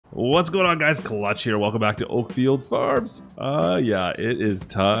What's going on, guys? Klutch here. Welcome back to Oakfield Farms. Yeah, it is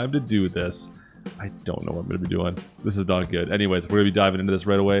time to do this. I don't know what I'm going to be doing. This is not good. Anyways, we're going to be diving into this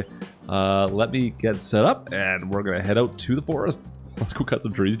right away. Let me get set up, and we're going to head out to the forest. Let's go cut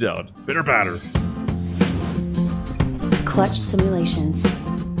some trees down. Bitter batter. Klutch Simulations.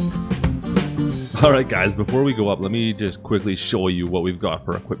 Alright guys, before we go up, let me just quickly show you what we've got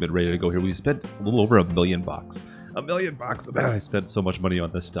for equipment ready to go here. We spent a little over $1 million. $1 million bucks. I spent so much money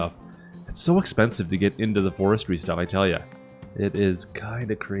on this stuff. It's so expensive to get into the forestry stuff, I tell you. It is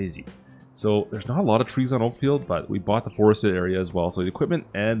kind of crazy. So there's not a lot of trees on Oakfield, but we bought the forested area as well. So the equipment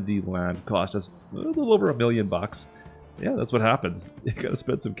and the land cost us a little over $1 million bucks. Yeah, that's what happens. You gotta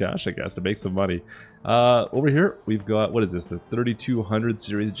spend some cash, I guess, to make some money. Over here, we've got, what is this? The 3200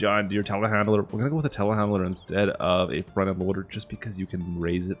 series John Deere telehandler. We're gonna go with a telehandler instead of a front end loader, just because you can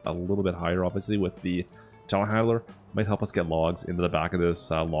raise it a little bit higher, obviously, with the telehandler. Might help us get logs into the back of this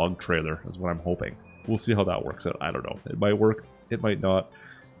log trailer, is what I'm hoping. We'll see how that works out. I don't know. It might work, it might not,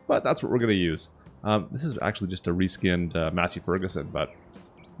 but that's what we're gonna use. This is actually just a reskinned Massey Ferguson, but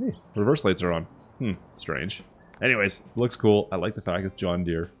hey, reverse lights are on. Strange. Anyways, looks cool. I like the fact it's John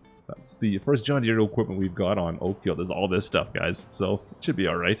Deere. That's the first John Deere equipment we've got on Oakfield is all this stuff, guys. So it should be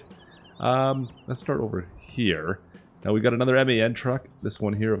alright. Let's start over here. Now we got another MAN truck. This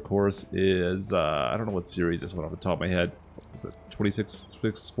one here, of course, is, I don't know what series this one off the top of my head. Is it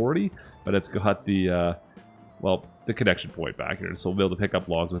 26640? But it's got the, well, the connection point back here. So we'll be able to pick up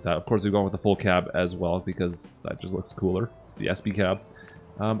logs with that. Of course, we've gone with the full cab as well because that just looks cooler. The SB cab.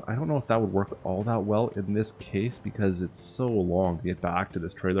 I don't know if that would work all that well in this case because it's so long to get back to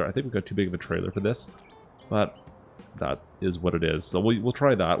this trailer. I think we've got too big of a trailer for this, but that is what it is. So we'll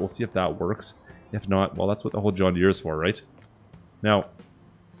try that. We'll see if that works. If not, well, that's what the whole John Deere is for, right? Now,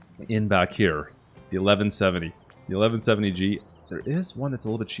 in back here, the 1170. The 1170G, there is one that's a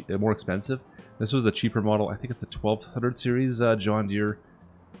little bit more expensive. This was the cheaper model. I think it's the 1200 series John Deere.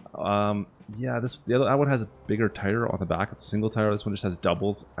 Yeah, that one has a bigger tire on the back. It's a single tire. This one just has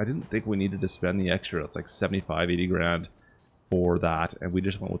doubles. I didn't think we needed to spend the extra. It's like 75, 80 grand for that, and we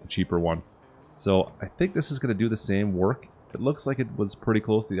just went with the cheaper one. So I think this is going to do the same work. It looks like it was pretty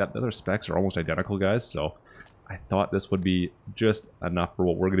close. The other specs are almost identical, guys, so I thought this would be just enough for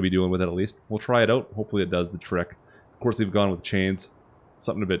what we're going to be doing with it at least. We'll try it out. Hopefully it does the trick. Of course, we've gone with chains.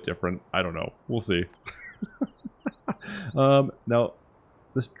 Something a bit different. I don't know. We'll see. Now,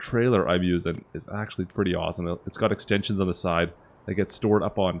 this trailer I'm using is actually pretty awesome. It's got extensions on the side that get stored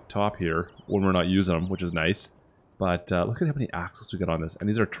up on top here when we're not using them, which is nice. But look at how many axles we got on this. And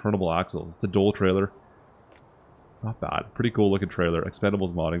these are turnable axles. It's a dual trailer. Not bad. Pretty cool looking trailer.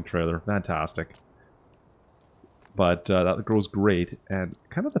 Expendables modding trailer. Fantastic. But that grows great. And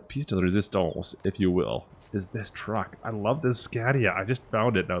kind of the piece de resistance, if you will, is this truck. I love this Scania. I just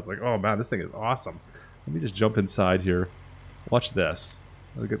found it and I was like, oh man, this thing is awesome. Let me just jump inside here. Watch this.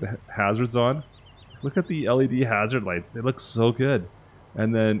 Look at the hazards on. Look at the LED hazard lights. They look so good.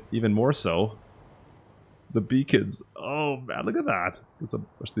 And then even more so, the beacons. Oh man, look at that. Get some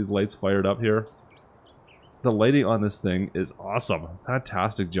these lights fired up here. The lighting on this thing is awesome.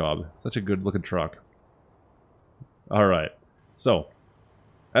 Fantastic job. Such a good looking truck. Alright. So,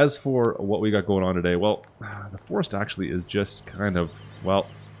 as for what we got going on today, well, the forest actually is just kind of, well,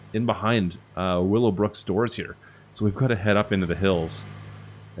 in behind Willowbrook stores here. So we've got to head up into the hills.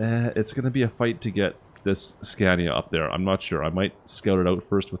 It's going to be a fight to get this Scania up there. I'm not sure. I might scout it out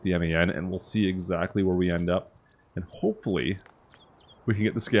first with the MAN, and we'll see exactly where we end up. And hopefully, we can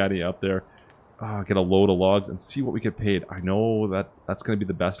get the Scania up there, get a load of logs, and see what we get paid. I know that that's going to be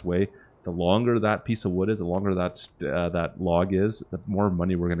the best way. The longer that piece of wood is, the longer that log is, the more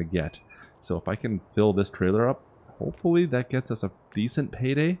money we're going to get. So if I can fill this trailer up, hopefully that gets us a decent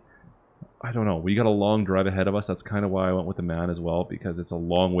payday. I don't know. We got a long drive ahead of us. That's kind of why I went with the MAN as well, because it's a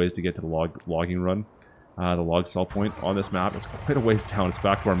long ways to get to the logging run. The log sell point on this map is quite a ways down. It's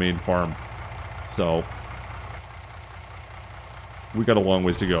back to our main farm. So, we got a long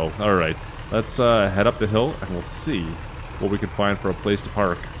ways to go. Alright, let's head up the hill and we'll see what we can find for a place to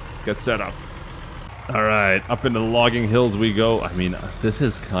park. Get set up. Alright, up into the logging hills we go. I mean, this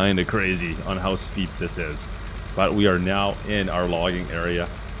is kind of crazy on how steep this is. But we are now in our logging area.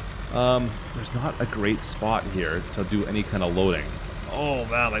 There's not a great spot here to do any kind of loading. Oh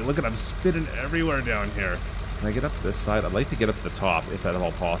man, like look at, I'm spinning everywhere down here. Can I get up this side? I'd like to get up to the top if at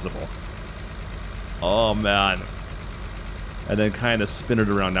all possible. Oh man. And then kind of spin it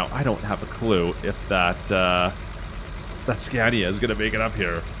around. Now, I don't have a clue if that Scania is going to make it up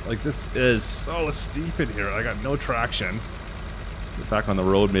here. Like, this is so steep in here. I got no traction. Get back on the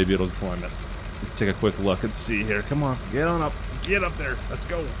road, maybe it'll climb it. Let's take a quick look and see here. Come on, get on up. Get up there. Let's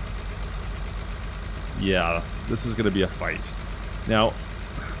go. Yeah, this is going to be a fight. Now,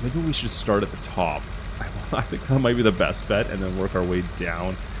 maybe we should start at the top. I think that might be the best bet, and then work our way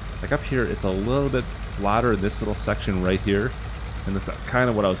down. Like up here, it's a little bit flatter in this little section right here. And that's kind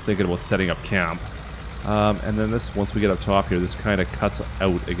of what I was thinking about setting up camp. And then this, once we get up top here, this kind of cuts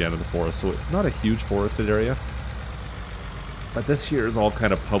out again in the forest. So it's not a huge forested area. But this here is all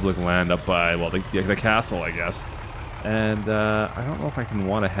kind of public land up by, well, the castle, I guess. And I don't know if I can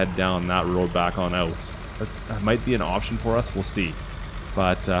want to head down that road back on out. That might be an option for us, we'll see.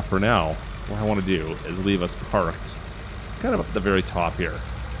 But for now, what I want to do is leave us parked kind of up at the very top here.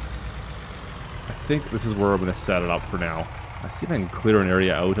 I think this is where I'm going to set it up for now. Let's see if I can clear an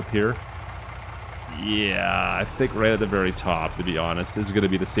area out up here. Yeah, I think right at the very top, to be honest, is going to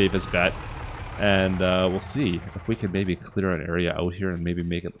be the safest bet. And we'll see if we can maybe clear an area out here and maybe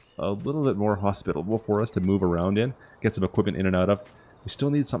make it a little bit more hospitable for us to move around in, get some equipment in and out of. We still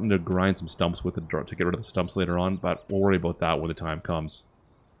need something to grind some stumps with to get rid of the stumps later on, but we'll worry about that when the time comes.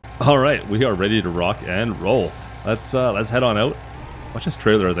 All right, we are ready to rock and roll. Let's head on out. Watch this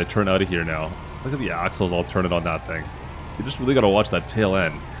trailer as I turn out of here now. Look at the axles all turning on that thing. You just really got to watch that tail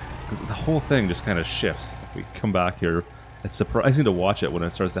end, because the whole thing just kind of shifts. If we come back here, it's surprising to watch it when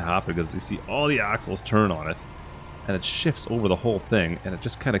it starts to happen, because you see all the axles turn on it, and it shifts over the whole thing, and it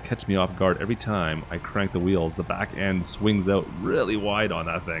just kind of catches me off guard every time I crank the wheels. The back end swings out really wide on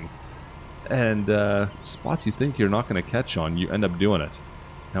that thing, and spots you think you're not going to catch on, you end up doing it.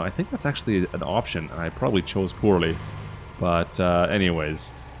 Now, I think that's actually an option, and I probably chose poorly, but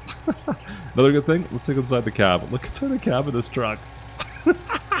anyways. Another good thing, let's look inside the cab. Look inside the cab of this truck.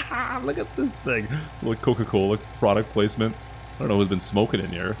 Look at this thing. Look, Coca-Cola product placement. I don't know who's been smoking in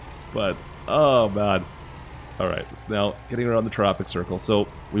here, but oh man. Alright, now getting around the traffic circle. So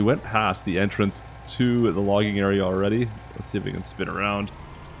we went past the entrance to the logging area already. Let's see if we can spin around,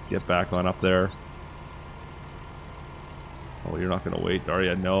 get back on up there. Oh, you're not going to wait, are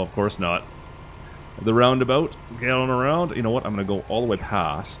you? No, of course not. The roundabout, get on around. You know what? I'm going to go all the way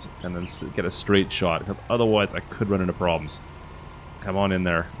past and then get a straight shot, because otherwise I could run into problems. Come on in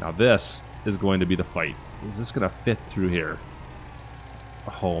there. Now this is going to be the fight. Is this going to fit through here?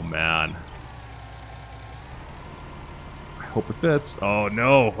 Oh man. I hope it fits. Oh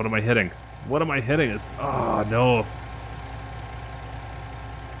no, what am I hitting? What am I hitting? Oh no.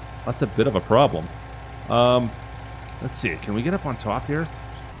 That's a bit of a problem. Let's see, can we get up on top here?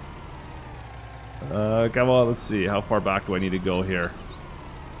 Come on, let's see. How far back do I need to go here?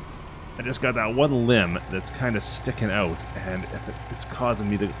 I just got that one limb that's kind of sticking out, and it's causing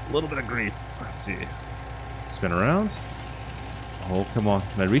me a little bit of grief. Let's see. Spin around. Oh, come on.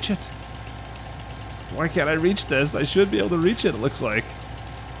 Can I reach it? Why can't I reach this? I should be able to reach it, it looks like.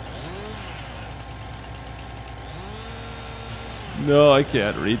 No, I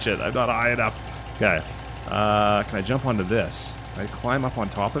can't reach it. I'm not high enough. Okay. Can I jump onto this? Can I climb up on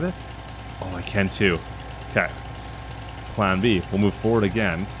top of it? Oh, I can too. Okay. Plan B. We'll move forward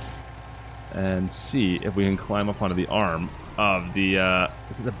again and see if we can climb up onto the arm of the,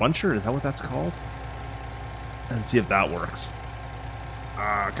 is it the buncher? Is that what that's called? And see if that works.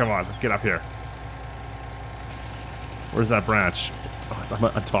 Come on. Get up here. Where's that branch? Oh, it's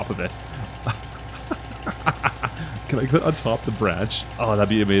on top of it. Can I get on top of the branch? Oh, that'd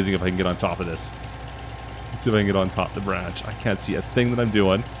be amazing if I can get on top of this. Let's see if I can get on top of the branch. I can't see a thing that I'm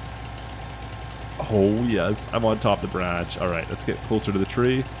doing. Oh, yes. I'm on top of the branch. All right, let's get closer to the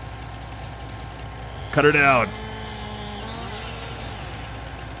tree. Cut her down.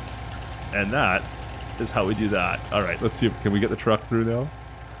 And that is how we do that. All right, let's see if can we get the truck through now?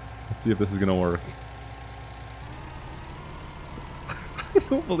 Let's see if this is going to work. I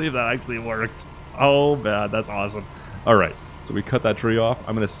don't believe that actually worked. Oh, man, that's awesome. All right, so we cut that tree off.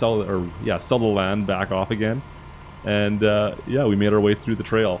 I'm going to sell the land back off again. And, yeah, we made our way through the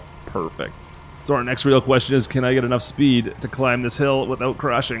trail. Perfect. So our next real question is, can I get enough speed to climb this hill without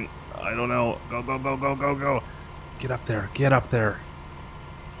crashing? I don't know. Go, go, go, go, go, go. Get up there. Get up there.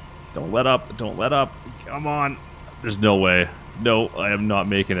 Don't let up. Don't let up. Come on. There's no way. No, I am not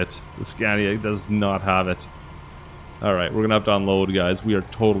making it. The Scania does not have it. All right, we're going to have to unload, guys. We are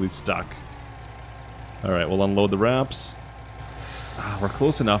totally stuck. All right, we'll unload the ramps. We're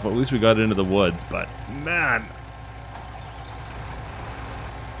close enough. At least we got it into the woods, but man.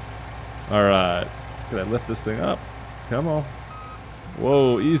 All right, can I lift this thing up? Come on.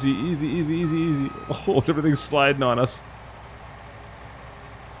 Whoa, easy, easy, easy, easy, easy. Oh, everything's sliding on us.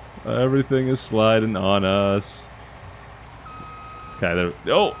 Everything is sliding on us. Okay, there.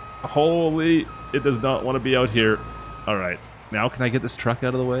 Oh, holy. It does not want to be out here. All right, now can I get this truck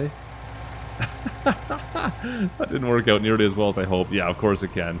out of the way? That didn't work out nearly as well as I hoped. Yeah, of course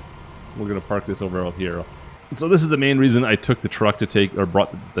it can. we're gonna park this over out here. So this is the main reason I took the truck to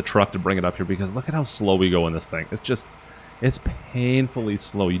brought the truck to bring it up here, because look at how slow we go in this thing. It's painfully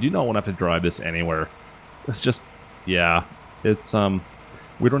slow. You do not want to have to drive this anywhere. It's just, yeah, it's,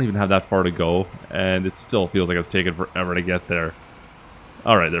 we don't even have that far to go, and it still feels like it's taken forever to get there.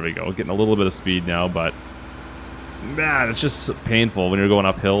 Alright, there we go. Getting a little bit of speed now, but man, it's just painful when you're going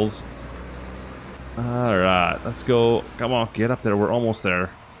up hills. Alright, let's go. Come on, get up there. We're almost there.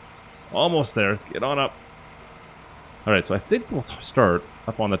 Almost there. Get on up. Alright, so I think we'll start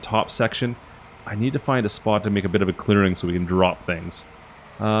up on the top section. I need to find a spot to make a bit of a clearing so we can drop things.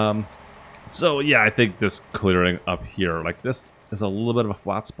 So yeah, I think this clearing up here, like this is a little bit of a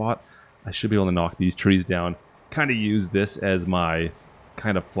flat spot. I should be able to knock these trees down. Kind of use this as my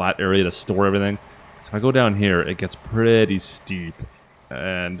kind of flat area to store everything. So if I go down here, it gets pretty steep.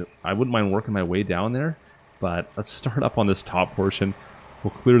 And I wouldn't mind working my way down there. But let's start up on this top portion.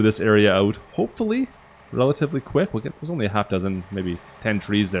 We'll clear this area out, hopefully, relatively quick. There's only a half dozen, maybe 10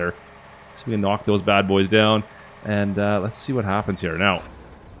 trees there. So we can knock those bad boys down. And let's see what happens here. Now,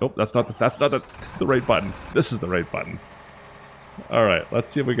 nope, that's not the right button. This is the right button. Alright,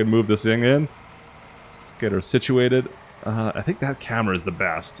 let's see if we can move this thing in. Get her situated. I think that camera is the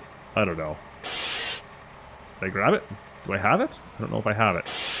best. I don't know. Did I grab it? Do I have it? I don't know if I have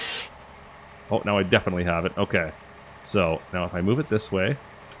it. Oh, now I definitely have it. Okay. So, now if I move it this way,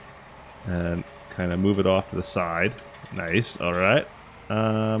 and kind of move it off to the side. Nice, alright.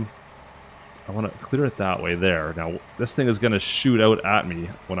 I want to clear it that way there. Now, this thing is going to shoot out at me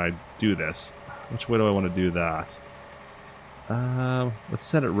when I do this. Which way do I want to do that? Let's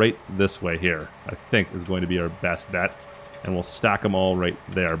set it right this way here. I think is going to be our best bet. And we'll stack them all right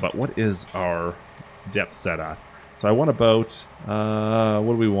there. But what is our depth set at? So I want about,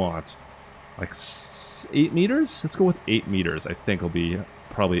 what do we want? Like 8 meters? Let's go with 8 meters. I think will be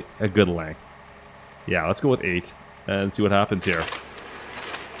probably a good length. Yeah, let's go with 8 and see what happens here.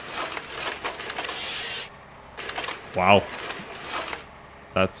 Wow.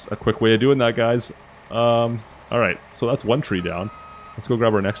 That's a quick way of doing that, guys. Alright, so that's one tree down. Let's go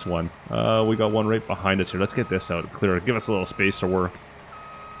grab our next one. We got one right behind us here. Let's get this out. Clear it. Give us a little space to work.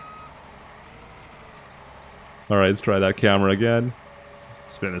 Alright, let's try that camera again.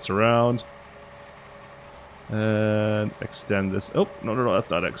 Spin this around. And extend this. Oh, no, that's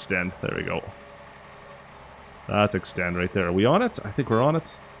not extend. There we go. That's extend right there. Are we on it? I think we're on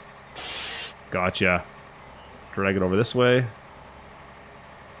it. Gotcha. Drag it over this way.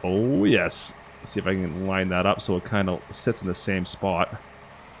 Oh, yes. Let's see if I can line that up so it kind of sits in the same spot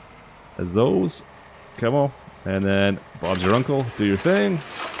as those. Come on. And then, Bob's your uncle. Do your thing.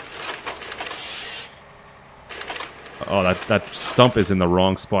 Oh, that stump is in the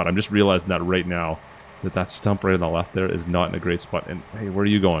wrong spot. I'm just realizing that right now. That stump right on the left there is not in a great spot. And, hey, where are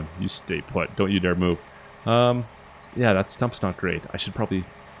you going? You stay put. Don't you dare move. Yeah, that stump's not great. I should probably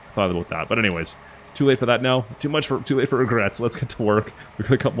have thought about that. But anyways, too late for that now. Too late for regrets. Let's get to work. We've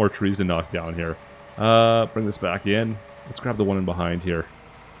got a couple more trees to knock down here. Bring this back in. Let's grab the one in behind here.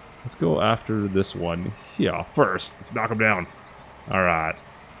 Let's go after this one. Yeah, first. Let's knock him down. Alright.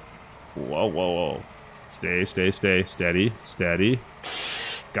 Whoa, whoa, whoa. Stay. Steady.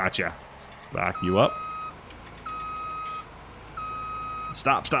 Gotcha. Back you up.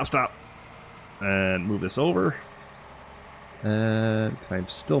 Stop. And move this over. And can I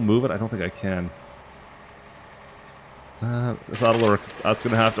still move it? I don't think I can. That'll work. That's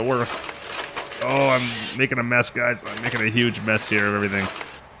gonna have to work. Oh, I'm making a mess, guys. I'm making a huge mess here of everything.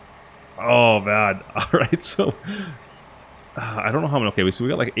 Oh, bad. Alright, so... I don't know how many... Okay, so we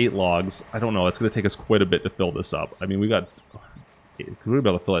got like 8 logs. I don't know. It's gonna take us quite a bit to fill this up. I mean, we got... We're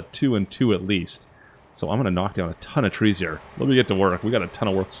able to fill it 2 and 2 at least. So I'm gonna knock down a ton of trees here. Let me get to work. We got a ton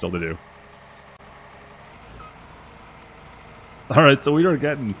of work still to do. Alright, so we are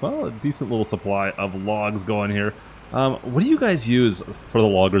getting, well, a decent little supply of logs going here. What do you guys use for the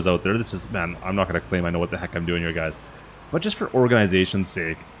loggers out there? This is, man, I'm not going to claim I know what the heck I'm doing here, guys. But just for organization's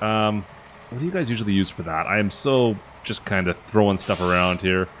sake, what do you guys usually use for that? I am so just kind of throwing stuff around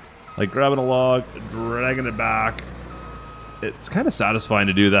here. Like grabbing a log, dragging it back. It's kind of satisfying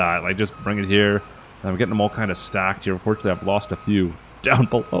to do that. Like just bring it here. I'm getting them all kind of stacked here. Unfortunately, I've lost a few down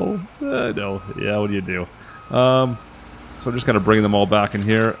below. No, yeah, what do you do? So I'm just kind of bringing them all back in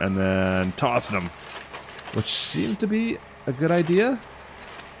here and then tossing them. Which seems to be a good idea.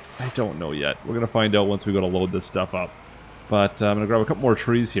 I don't know yet. We're going to find out once we go to load this stuff up. But I'm going to grab a couple more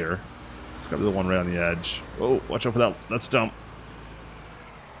trees here. Let's grab the one right on the edge. Oh, watch out for that stump.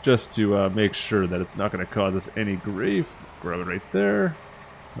 Just to make sure that it's not going to cause us any grief. Grab it right there.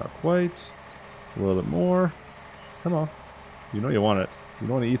 Not quite. A little bit more. Come on. You know you want it. You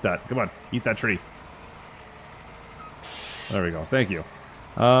don't want to eat that. Come on, eat that tree. There we go. Thank you.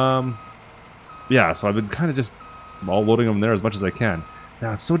 Yeah, so I've been kind of just all loading them there as much as I can.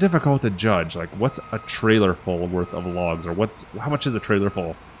 Now, it's so difficult to judge. Like, what's a trailer full worth of logs? Or how much is a trailer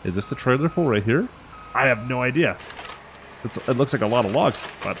full? Is this a trailer full right here? I have no idea. It looks like a lot of logs,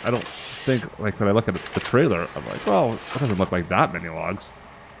 but I don't think, like, when I look at the trailer, I'm like, well, it doesn't look like that many logs.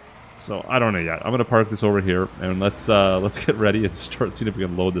 So, I don't know yet. I'm going to park this over here, and let's get ready and start seeing if we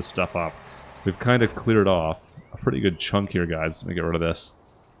can load this stuff up. We've kind of cleared off a pretty good chunk here, guys. Let me get rid of this.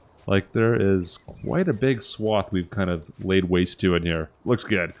 Like, there is quite a big swath we've kind of laid waste to in here. Looks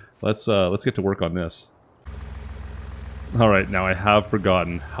good. Let's get to work on this. Alright, now I have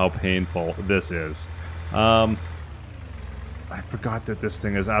forgotten how painful this is. I forgot that this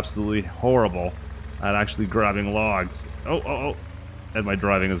thing is absolutely horrible at actually grabbing logs. Oh. And my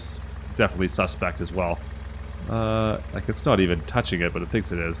driving is definitely suspect as well. Like, it's not even touching it, but it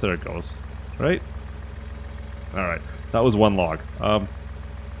thinks it is. There it goes. Right? Alright, that was one log.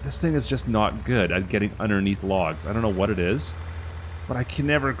 This thing is just not good at getting underneath logs. I don't know what it is, but I can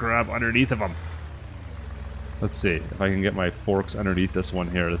never grab underneath of them. Let's see if I can get my forks underneath this one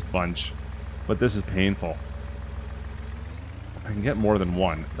here, this bunch. But this is painful. If I can get more than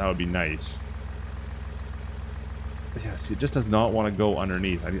one, that would be nice. But yeah, see, it just does not want to go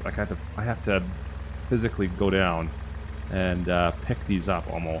underneath. I have to physically go down and pick these up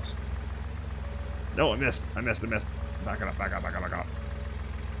almost. No, I missed. Back it up.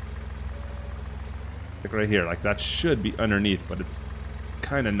 Like right here, like that should be underneath, but it's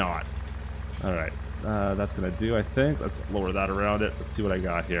kind of not. Alright, that's going to do, I think. Let's lower that around it. Let's see what I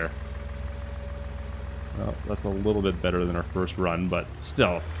got here. Well, that's a little bit better than our first run, but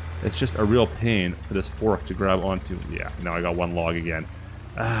still, it's just a real pain for this fork to grab onto. Yeah, now I got one log again.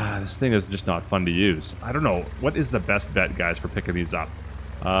 This thing is just not fun to use. I don't know. What is the best bet, guys, for picking these up?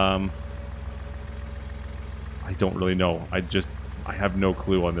 I don't really know. I have no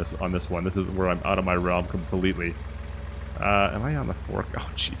clue on this one. This is where I'm out of my realm completely. Am I on the fork? Oh,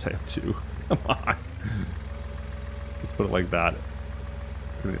 jeez, I have two. Come on. Let's put it like that.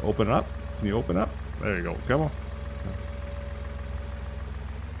 Can you open up? Can you open up? There you go. Come on.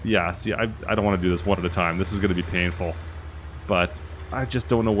 Yeah, see, I don't want to do this one at a time. This is going to be painful. But I just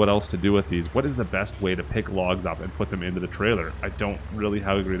don't know what else to do with these. What is the best way to pick logs up and put them into the trailer? I don't really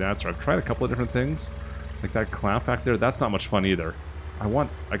have a great answer. I've tried a couple of different things. Like that clamp back there, that's not much fun either. I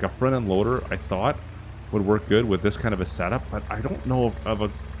want, like, a front end loader, I thought, would work good with this kind of a setup, but I don't know of a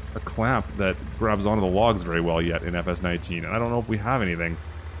clamp that grabs onto the logs very well yet in FS19, and I don't know if we have anything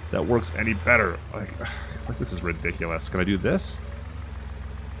that works any better. Like this is ridiculous. Can I do this?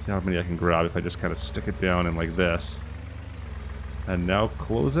 See how many I can grab if I just kind of stick it down in like this. And now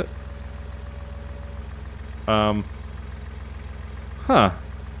close it. Huh. I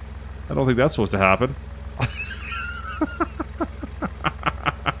don't think that's supposed to happen.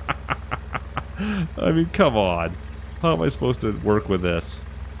 I mean, come on. How am I supposed to work with this?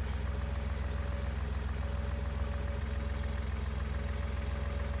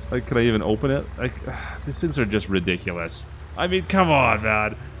 Like, can I even open it? Like, these things are just ridiculous. I mean, come on,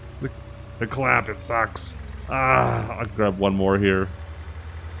 man. The clamp, it sucks. I'll grab one more here.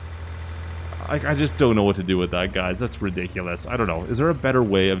 I just don't know what to do with that, guys. That's ridiculous. I don't know. Is there a better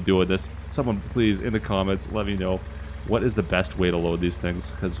way of doing this? Someone, please, in the comments, let me know. What is the best way to load these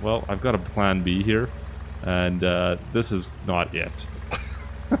things? Because, well, I've got a plan B here, and this is not it.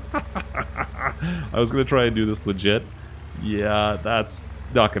 I was going to try and do this legit. Yeah, that's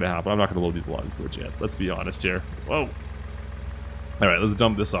not going to happen. I'm not going to load these logs legit. Let's be honest here. Whoa. Alright, let's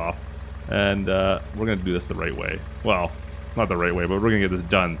dump this off. And we're going to do this the right way. Well, not the right way, but we're going to get this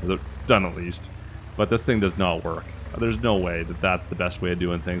done. Done at least. But this thing does not work. There's no way that that's the best way of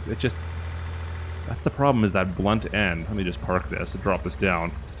doing things. It just... That's the problem, is that blunt end. Let me just park this and drop this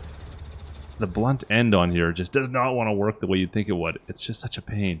down. The blunt end on here just does not want to work the way you'd think it would. It's just such a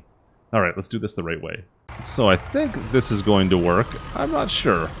pain. Alright, let's do this the right way. So I think this is going to work. I'm not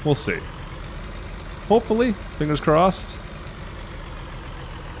sure. We'll see. Hopefully. Fingers crossed.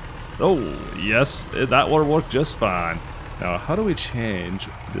 Oh, yes. That will work just fine. Now, how do we change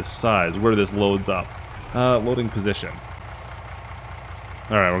this size, where this loads up? Loading position.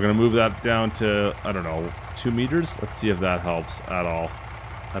 Alright, we're going to move that down to, I don't know, 2 meters? Let's see if that helps at all.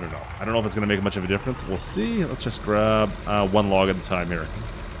 I don't know. I don't know if it's going to make much of a difference. We'll see. Let's just grab one log at a time here.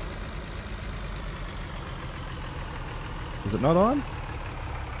 Is it not on?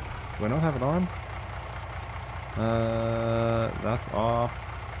 Do I not have it on? That's off.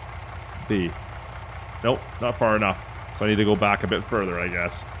 B. Nope, not far enough. So I need to go back a bit further, I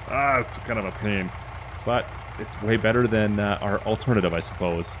guess. It's kind of a pain. But it's way better than our alternative, I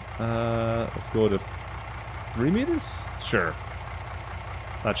suppose. Let's go to 3 meters? Sure.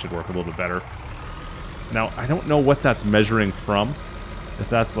 That should work a little bit better. Now, I don't know what that's measuring from. If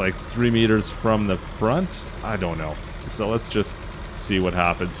that's like 3 meters from the front, I don't know. So let's just see what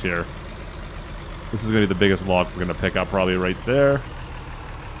happens here. This is going to be the biggest log we're going to pick up probably right there.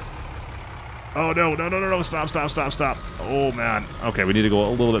 Oh, no, stop. Oh, man. Okay, we need to go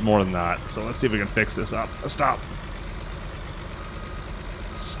a little bit more than that. So let's see if we can fix this up. Stop.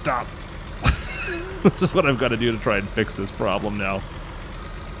 This is what I've got to do to try and fix this problem now.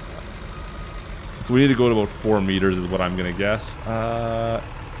 So we need to go to about 4 meters is what I'm going to guess. Back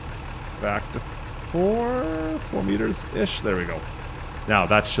to 4 meters-ish. There we go. Now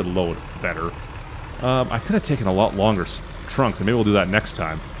that should load better. I could have taken a lot longer trunks, and maybe we'll do that next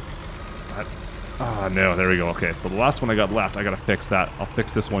time. Oh, no, there we go. Okay, so the last one I got left, I got to fix that. I'll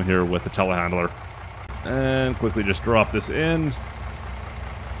fix this one here with the telehandler. And quickly just drop this in.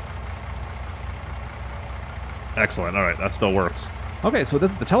 Excellent. All right, that still works. Okay, so the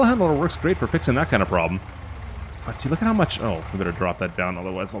telehandler works great for fixing that kind of problem. Let's see, look at how much... Oh, we better drop that down,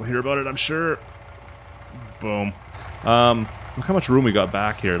 otherwise I'll hear about it, I'm sure. Boom. Look how much room we got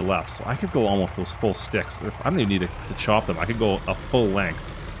back here left. So I could go almost those full sticks. I don't even need to chop them. I could go a full length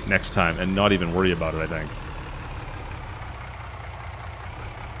next time and not even worry about it, I think.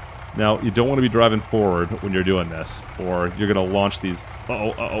 Now, you don't want to be driving forward when you're doing this, or you're going to launch these...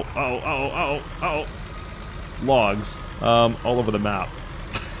 logs all over the map.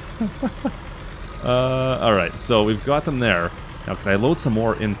 Alright, so we've got them there. Now, can I load some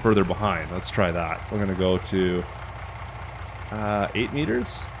more in further behind? Let's try that. We're going to go to 8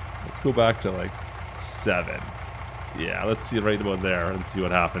 meters? Let's go back to like 7. Yeah, let's see right about there and see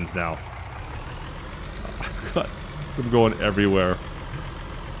what happens now. God, I'm going everywhere.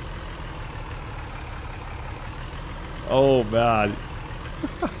 Oh, man.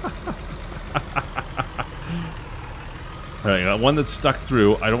 Alright, got one that's stuck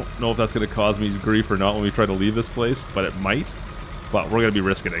through. I don't know if that's going to cause me grief or not when we try to leave this place, but it might. But we're going to be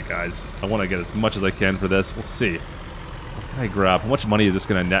risking it, guys. I want to get as much as I can for this. We'll see. What can I grab? How much money is this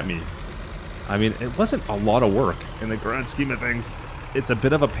going to net me? I mean, it wasn't a lot of work in the grand scheme of things. It's a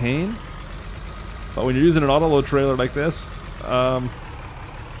bit of a pain. But when you're using an auto-load trailer like this,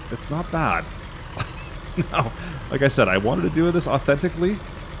 it's not bad. No, like I said, I wanted to do this authentically.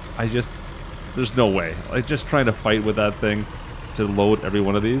 There's no way. Like, just trying to fight with that thing to load every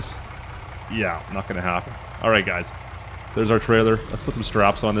one of these. Yeah, not gonna happen. Alright, guys. There's our trailer. Let's put some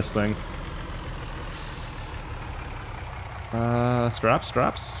straps on this thing. Straps?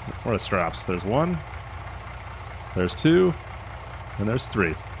 Where are the straps? There's 1. There's 2. And there's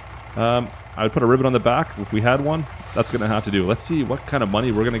 3. I would put a ribbon on the back if we had one. That's gonna have to do. Let's see what kind of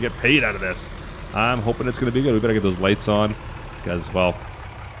money we're gonna get paid out of this. I'm hoping it's gonna be good. We better get those lights on. Because, well...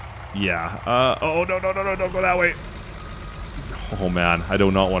 Yeah. Oh, no, don't go that way. Oh, man. I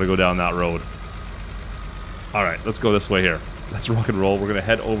do not want to go down that road. Alright, let's go this way here. Let's rock and roll. We're going to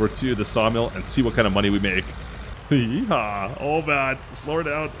head over to the sawmill and see what kind of money we make. Yeehaw. Oh, man. Slow her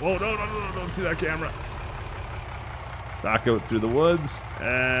down. Oh, no, don't see that camera. Back out through the woods,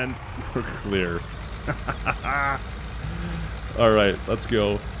 and we're clear. Alright, let's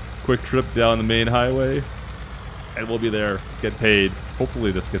go. Quick trip down the main highway. And we'll be there, get paid.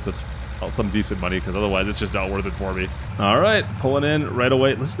 Hopefully this gets us some decent money, because otherwise it's just not worth it for me. Alright, pulling in right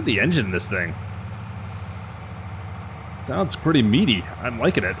away. Listen to the engine in this thing. It sounds pretty meaty. I'm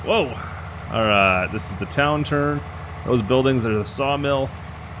liking it. Whoa! Alright, this is the town turn. Those buildings are the sawmill.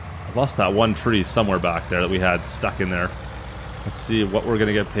 I lost that one tree somewhere back there that we had stuck in there. Let's see what we're going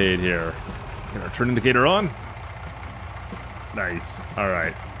to get paid here. Get our turn indicator on. Nice.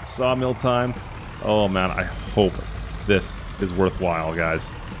 Alright, sawmill time. Oh man, I hope this is worthwhile,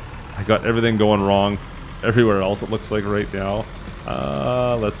 guys. I got everything going wrong everywhere else it looks like right now.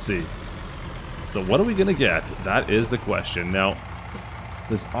 Let's see. So what are we gonna get? That is the question. Now,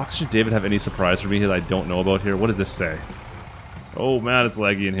 does Oxygen David have any surprise for me that I don't know about here? What does this say? Oh man, it's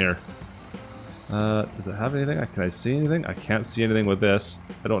laggy in here. Does it have anything? Can I see anything? I can't see anything with this.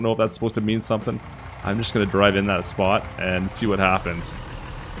 I don't know if that's supposed to mean something. I'm just gonna drive in that spot and see what happens.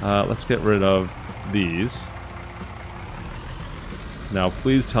 Let's get rid of these. Now,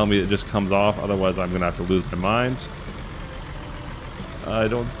 please tell me it just comes off, otherwise I'm gonna have to lose my mind. I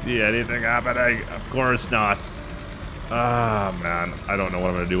don't see anything happening. Of course not. Ah, man. I don't know what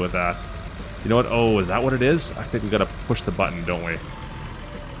I'm gonna do with that. You know what? Oh, is that what it is? I think we gotta push the button, don't we?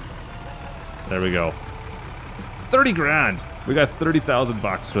 There we go. 30 grand! We got 30,000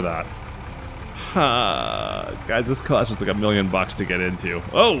 bucks for that. Guys, this cost us like $1 million to get into.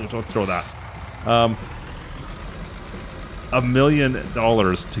 Oh, don't throw that. $1 million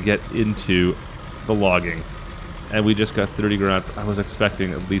to get into the logging. And we just got 30 grand. I was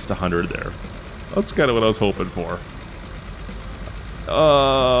expecting at least 100 there. That's kind of what I was hoping for.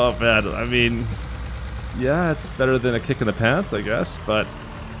 Oh, man. I mean, yeah, it's better than a kick in the pants, I guess, but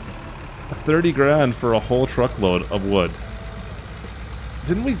 30 grand for a whole truckload of wood.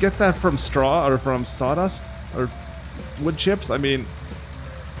 Didn't we get that from straw or from sawdust or wood chips? I mean,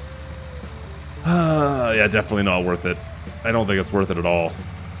 yeah, definitely not worth it. I don't think it's worth it at all.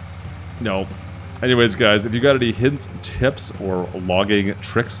 No. Anyways, guys, if you got any hints, tips, or logging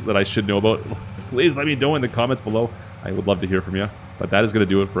tricks that I should know about, please let me know in the comments below. I would love to hear from you. But that is going to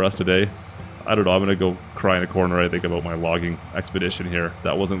do it for us today. I don't know, I'm going to go cry in a corner, I think, about my logging expedition here.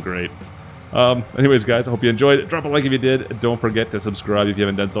 That wasn't great. Anyways, guys, I hope you enjoyed it. Drop a like if you did. Don't forget to subscribe if you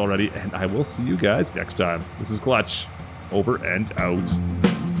haven't done so already. And I will see you guys next time. This is Klutch. Over and out.